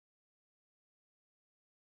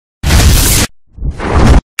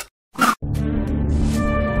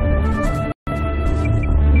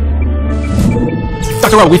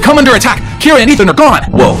Dr. O, we've come under attack. Kira and Ethan are gone.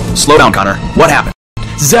 Whoa, slow down, Connor. What happened?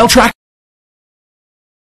 Zell track.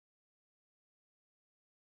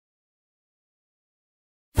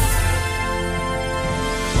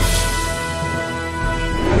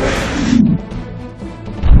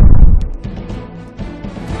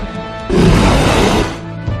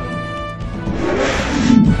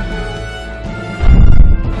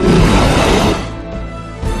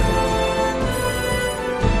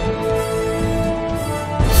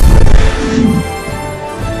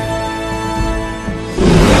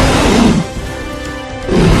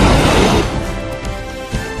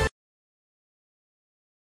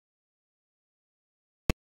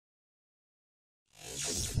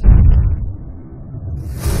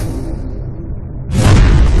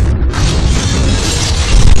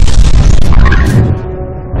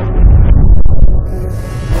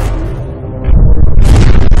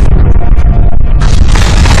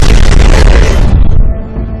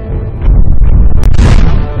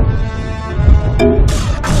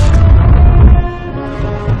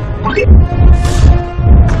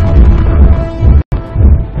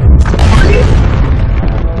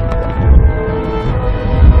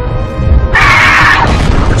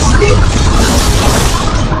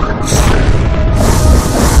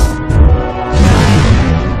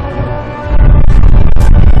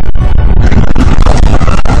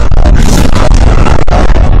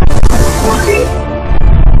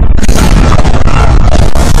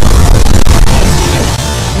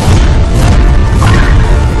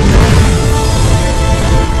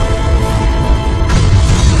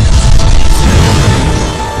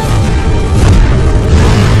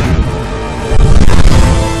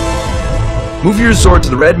 Move your sword to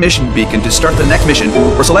the red mission beacon to start the next mission,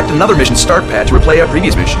 or select another mission start pad to replay a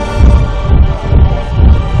previous mission.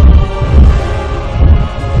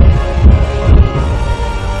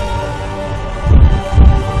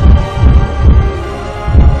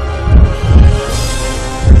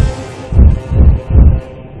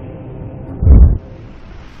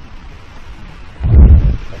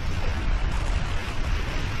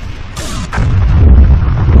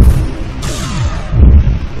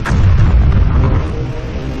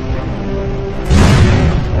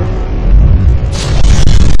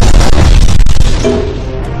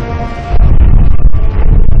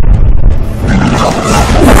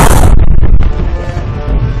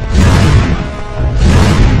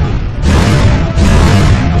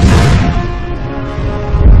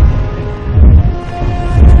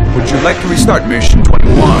 Would like to restart mission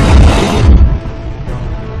 21.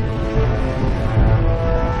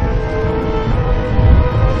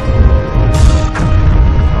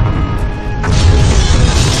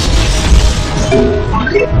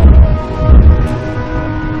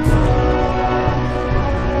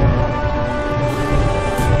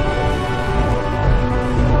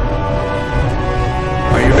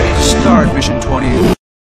 Are you ready to start mission 20?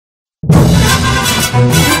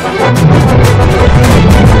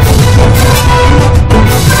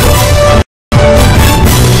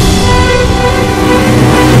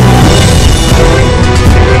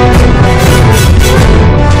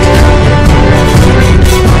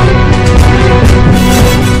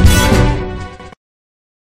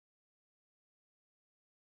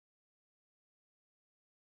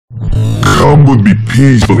 Come with me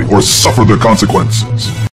peacefully or suffer the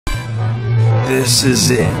consequences. This is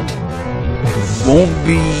it. It won't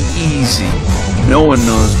be easy. No one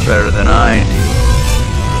knows better than I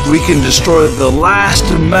do. We can destroy the last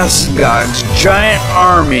of Mesogog's giant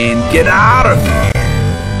army and get out of here.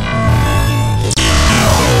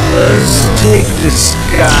 Let's take this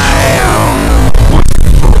guy out.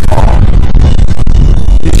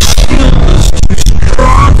 His shield is too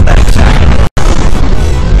strong for that attack.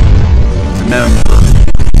 Remember,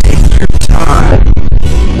 take your time.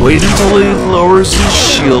 Wait until he lowers his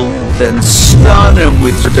shield, then stun him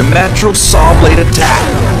with your diametral saw blade attack.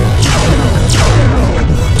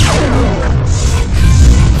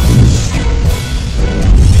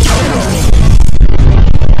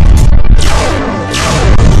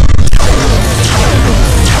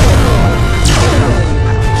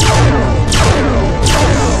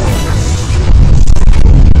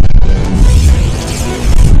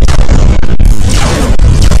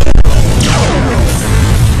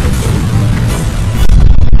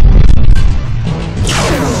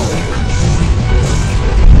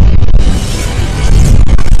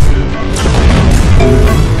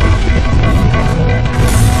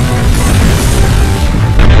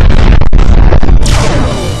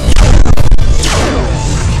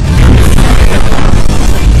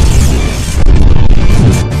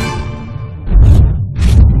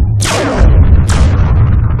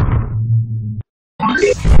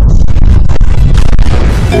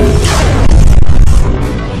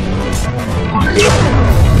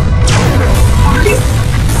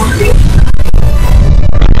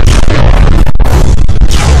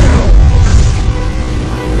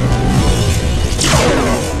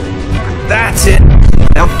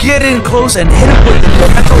 get in close and hit him with the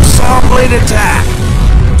Metro Saw Blade attack.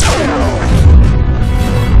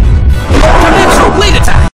 Dimensional blade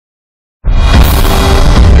attack!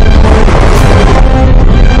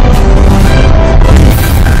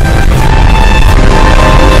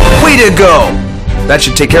 Way to go! That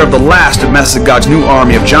should take care of the last of Mesogog's new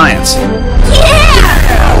army of giants.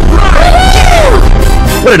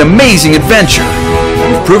 What an amazing adventure!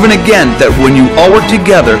 You've proven again that when you all work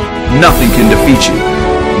together, nothing can defeat you.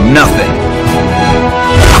 Nothing.